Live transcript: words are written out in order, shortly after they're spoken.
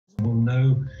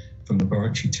know from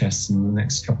laboratory tests in the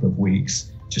next couple of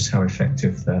weeks just how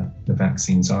effective the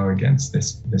vaccines are against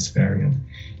this variant.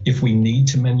 If we need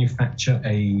to manufacture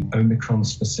a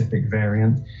Omicron-specific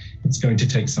variant, it's going to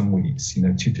take some weeks.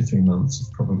 2 to 3 months is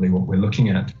probably what we're looking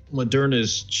at.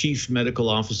 Moderna's Chief Medical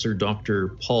Officer,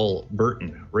 Dr. Paul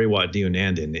Burton, Raywat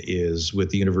Deonandan, is with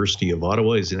the University of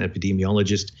Ottawa. He's an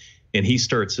epidemiologist, and he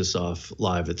starts us off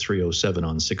live at 3:07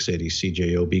 on 680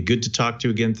 CJOB. Good to talk to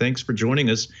you again. Thanks for joining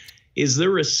us. Is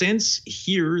there a sense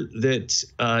here that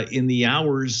in the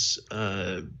hours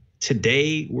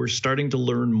today we're starting to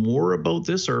learn more about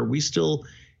this, or are we still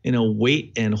in a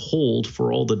wait and hold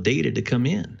for all the data to come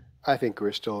in? I think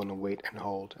we're still in a wait and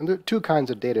hold. And there are two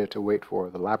kinds of data to wait for,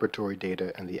 the laboratory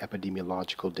data and the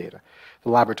epidemiological data. The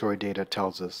laboratory data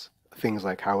tells us things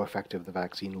like how effective the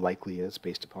vaccine likely is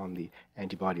based upon the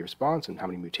antibody response and how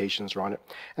many mutations are on it.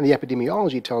 And the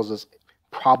epidemiology tells us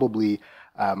probably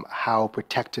how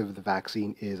protective the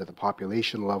vaccine is at the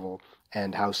population level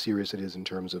and how serious it is in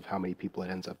terms of how many people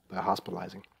it ends up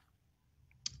hospitalizing.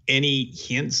 Any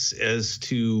hints as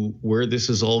to where this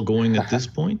is all going at this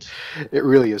point? It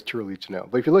really is too early to know.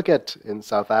 But if you look at in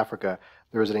South Africa,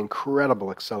 there is an incredible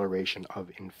acceleration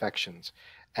of infections.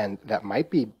 And that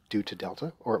might be due to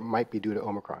Delta, or it might be due to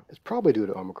Omicron. It's probably due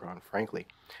to Omicron, frankly.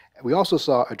 We also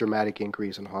saw a dramatic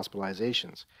increase in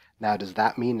hospitalizations. Now, does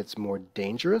that mean it's more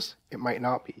dangerous? It might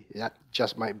not be. That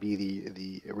just might be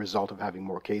the result of having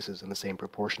more cases in the same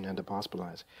proportion end up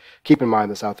hospitalized. Keep in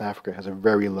mind that South Africa has a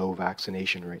very low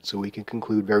vaccination rate, so we can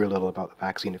conclude very little about the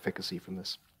vaccine efficacy from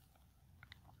this.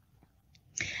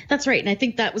 That's right. And I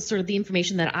think that was sort of the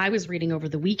information that I was reading over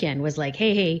the weekend was like,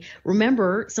 hey,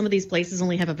 remember, some of these places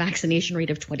only have a vaccination rate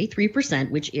of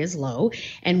 23%, which is low.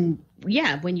 And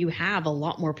yeah, when you have a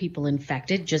lot more people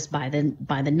infected just by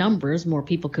the numbers, more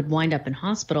people could wind up in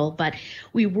hospital. But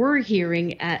we were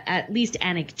hearing, at least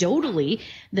anecdotally,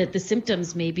 that the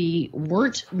symptoms maybe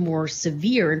weren't more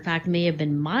severe. In fact, may have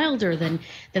been milder than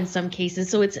some cases.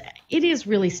 So it is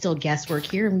really still guesswork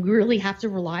here, and we really have to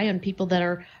rely on people that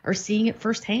are seeing it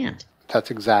firsthand. That's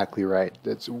exactly right.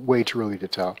 It's way too early to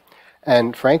tell.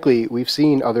 And frankly, we've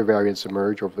seen other variants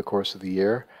emerge over the course of the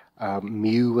year.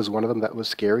 Mu was one of them that was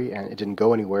scary, and it didn't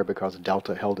go anywhere because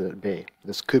Delta held it at bay.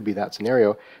 This could be that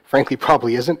scenario. Frankly,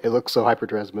 probably isn't. It looks so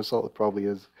hypertransmissible. It probably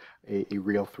is a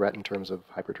real threat in terms of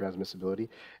hypertransmissibility.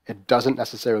 It doesn't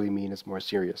necessarily mean it's more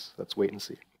serious. Let's wait and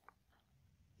see.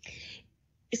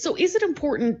 So is it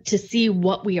important to see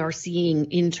what we are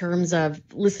seeing in terms of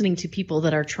listening to people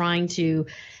that are trying to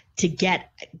get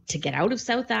out of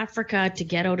South Africa, to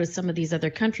get out of some of these other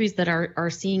countries that are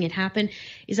seeing it happen?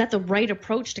 Is that the right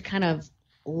approach to kind of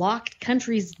lock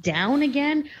countries down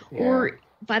again? Yeah. Or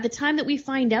by the time that we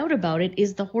find out about it,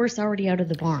 is the horse already out of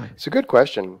the barn? It's a good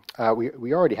question.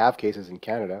 We already have cases in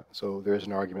Canada, so there's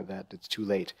an argument that it's too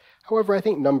late. However, I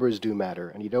think numbers do matter,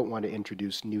 and you don't want to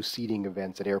introduce new seating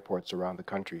events at airports around the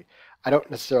country. I don't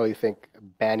necessarily think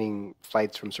banning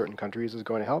flights from certain countries is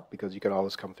going to help, because you can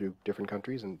always come through different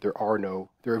countries, and there are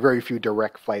very few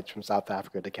direct flights from South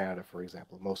Africa to Canada, for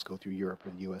example. Most go through Europe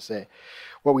or the USA.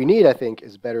 What we need, I think,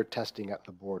 is better testing at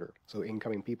the border. So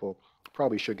incoming people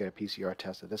probably should get a PCR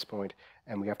test at this point,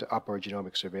 and we have to up our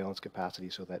genomic surveillance capacity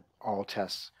so that all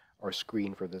tests are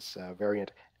screened for this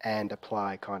variant and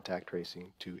apply contact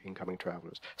tracing to incoming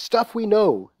travelers. Stuff we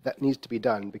know that needs to be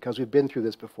done because we've been through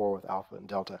this before with Alpha and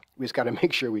Delta. We just got to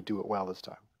make sure we do it well this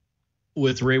time.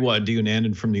 With Raywat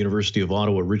Deonandan from the University of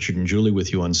Ottawa, Richard and Julie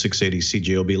with you on 680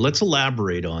 CJOB. Let's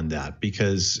elaborate on that,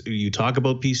 because you talk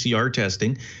about PCR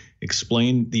testing.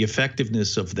 Explain the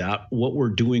effectiveness of that, what we're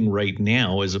doing right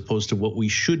now, as opposed to what we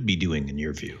should be doing, in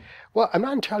your view. Well, I'm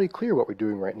not entirely clear what we're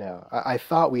doing right now. I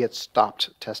thought we had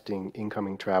stopped testing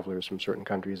incoming travelers from certain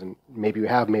countries, and maybe we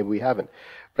have, maybe we haven't.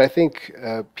 But I think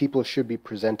people should be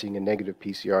presenting a negative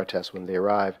PCR test when they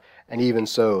arrive, and even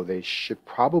so, they should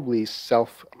probably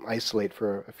self-isolate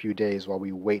for a few days while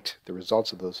we wait the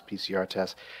results of those PCR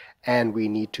tests, and we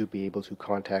need to be able to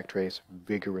contact trace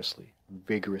vigorously.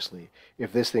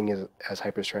 If this thing is as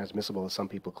hypertransmissible as some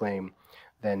people claim,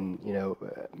 then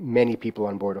many people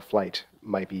on board a flight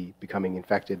might be becoming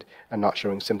infected and not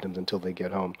showing symptoms until they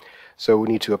get home. So we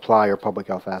need to apply our public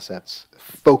health assets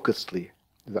focusedly,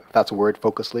 that's a word,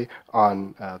 focusedly,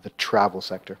 on the travel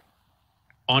sector.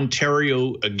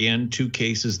 Ontario, again, 2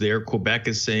 cases there. Quebec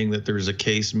is saying that there's a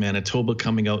case. Manitoba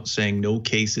coming out saying no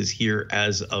cases here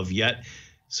as of yet.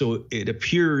 So it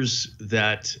appears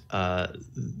that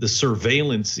the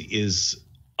surveillance is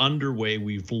underway.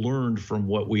 We've learned from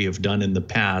what we have done in the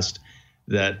past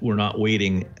that we're not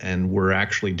waiting, and we're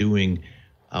actually doing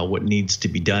what needs to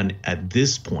be done at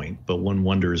this point, but one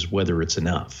wonders whether it's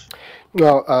enough.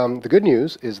 Well, the good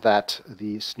news is that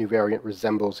this new variant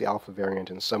resembles the alpha variant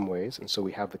in some ways, and so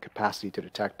we have the capacity to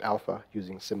detect alpha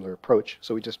using a similar approach.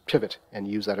 So we just pivot and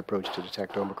use that approach to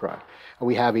detect Omicron. And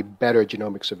we have a better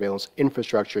genomic surveillance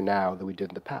infrastructure now than we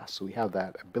did in the past, so we have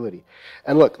that ability.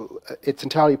 And look, it's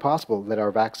entirely possible that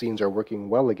our vaccines are working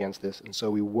well against this, and so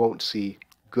we won't see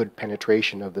good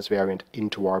penetration of this variant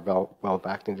into our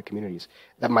well-vaccinated communities.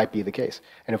 That might be the case.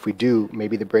 And if we do,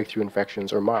 maybe the breakthrough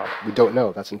infections are mild. We don't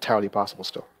know. That's entirely possible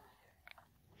still.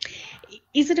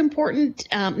 Is it important,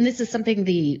 and this is something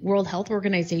the World Health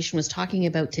Organization was talking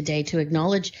about today, to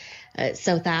acknowledge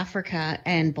South Africa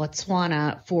and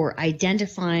Botswana for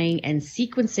identifying and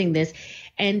sequencing this?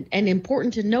 And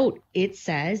important to note, it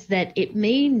says that it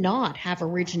may not have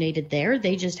originated there.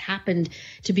 They just happened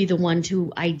to be the one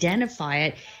to identify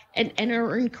it, and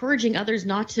are encouraging others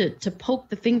not to poke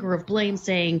the finger of blame,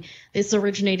 saying this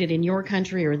originated in your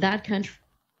country or that country,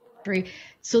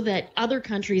 so that other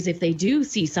countries, if they do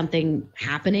see something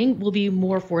happening, will be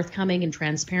more forthcoming and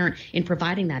transparent in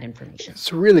providing that information.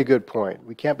 It's a really good point.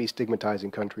 We can't be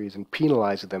stigmatizing countries and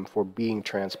penalizing them for being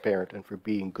transparent and for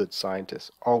being good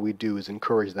scientists. All we do is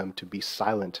encourage them to be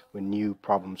silent when new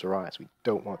problems arise. We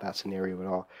don't want that scenario at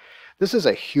all. This is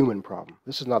a human problem.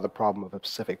 This is not the problem of a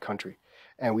specific country.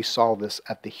 And we solve this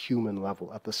at the human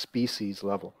level, at the species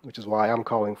level, which is why I'm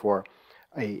calling for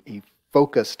a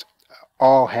focused,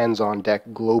 all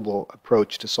hands-on-deck global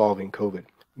approach to solving COVID.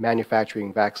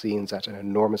 Manufacturing vaccines at an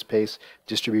enormous pace,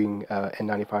 distributing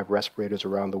N95 respirators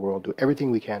around the world, do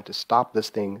everything we can to stop this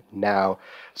thing now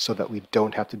so that we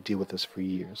don't have to deal with this for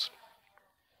years.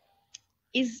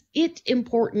 Is it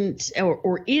important,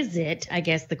 or is it, I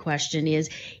guess the question is,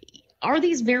 are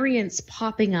these variants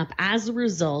popping up as a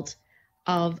result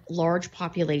of large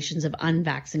populations of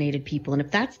unvaccinated people? And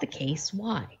if that's the case,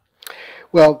 why?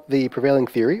 Well, the prevailing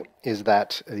theory is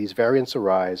that these variants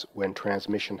arise when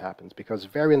transmission happens, because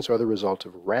variants are the result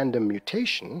of random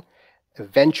mutation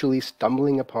eventually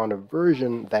stumbling upon a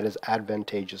version that is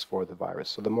advantageous for the virus.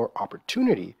 So the more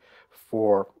opportunity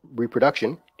for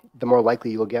reproduction, the more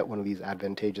likely you'll get one of these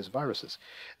advantageous viruses.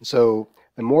 And so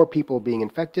the more people being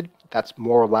infected, that's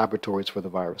more laboratories for the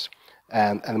virus.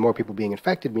 And the more people being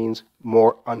infected means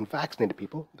more unvaccinated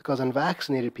people, because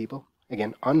unvaccinated people,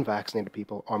 again, unvaccinated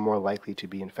people, are more likely to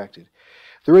be infected.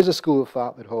 There is a school of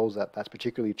thought that holds that that's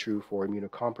particularly true for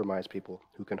immunocompromised people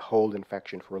who can hold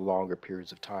infection for longer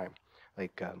periods of time,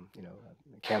 like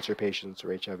cancer patients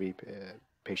or HIV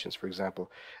patients, for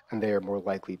example, and they are more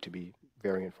likely to be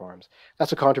variant forms.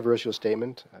 That's a controversial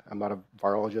statement. I'm not a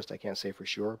virologist, I can't say for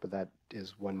sure, but that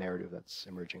is one narrative that's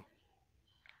emerging.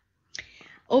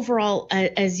 Overall,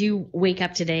 as you wake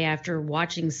up today after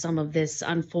watching some of this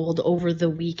unfold over the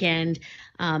weekend,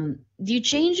 do you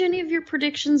change any of your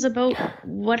predictions about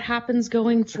what happens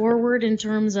going forward in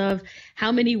terms of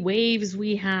how many waves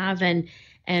we have? And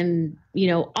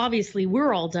obviously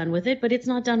we're all done with it, but it's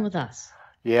not done with us.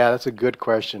 Yeah, that's a good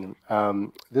question.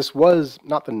 This was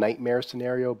not the nightmare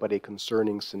scenario, but a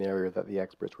concerning scenario that the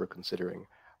experts were considering.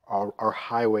 Our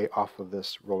highway off of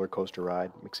this roller coaster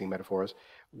ride, mixing metaphors,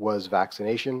 was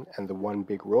vaccination, and the one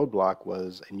big roadblock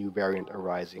was a new variant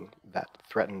arising that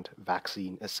threatened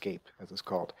vaccine escape, as it's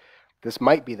called. This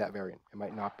might be that variant. It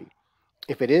might not be.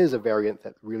 If it is a variant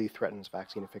that really threatens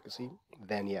vaccine efficacy,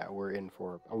 then yeah, we're in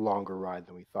for a longer ride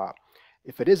than we thought.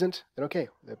 If it isn't, then okay,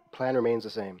 the plan remains the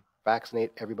same.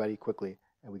 Vaccinate everybody quickly,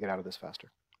 and we get out of this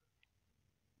faster.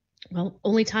 Well,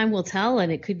 only time will tell,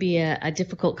 and it could be a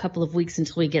difficult couple of weeks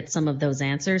until we get some of those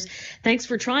answers. Thanks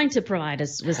for trying to provide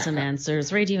us with some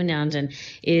answers. Raywat Deonandan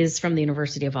is from the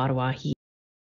University of Ottawa.